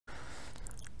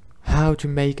how to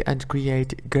make and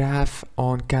create graph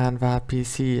on Canva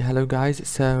PC. Hello guys,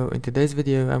 so in today's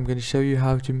video I'm going to show you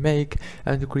how to make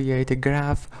and create a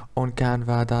graph on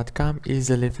canva.com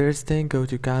easily. First thing, go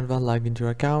to Canva, log into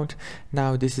your account.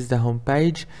 Now this is the home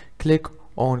page. Click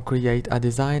on create a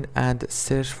design and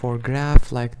search for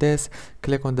graph like this.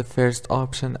 Click on the first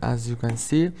option as you can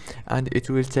see, and it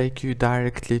will take you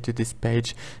directly to this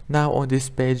page. Now on this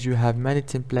page you have many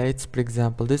templates. For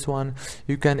example, this one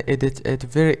you can edit it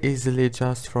very easily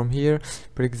just from here.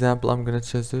 For example, I'm gonna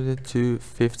just do it to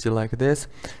 50 like this.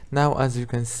 Now as you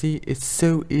can see, it's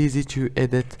so easy to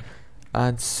edit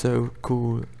and so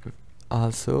cool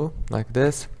also like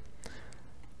this.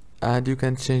 And you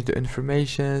can change the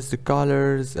informations, the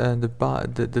colors, and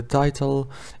the title.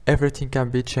 Everything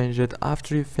can be changed.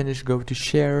 After you finish, go to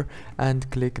share and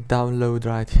click download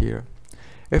right here.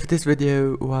 If this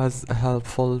video was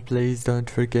helpful, please don't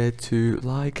forget to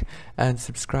like and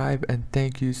subscribe, and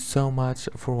thank you so much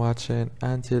for watching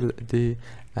until the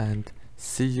end.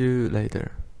 See you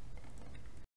later.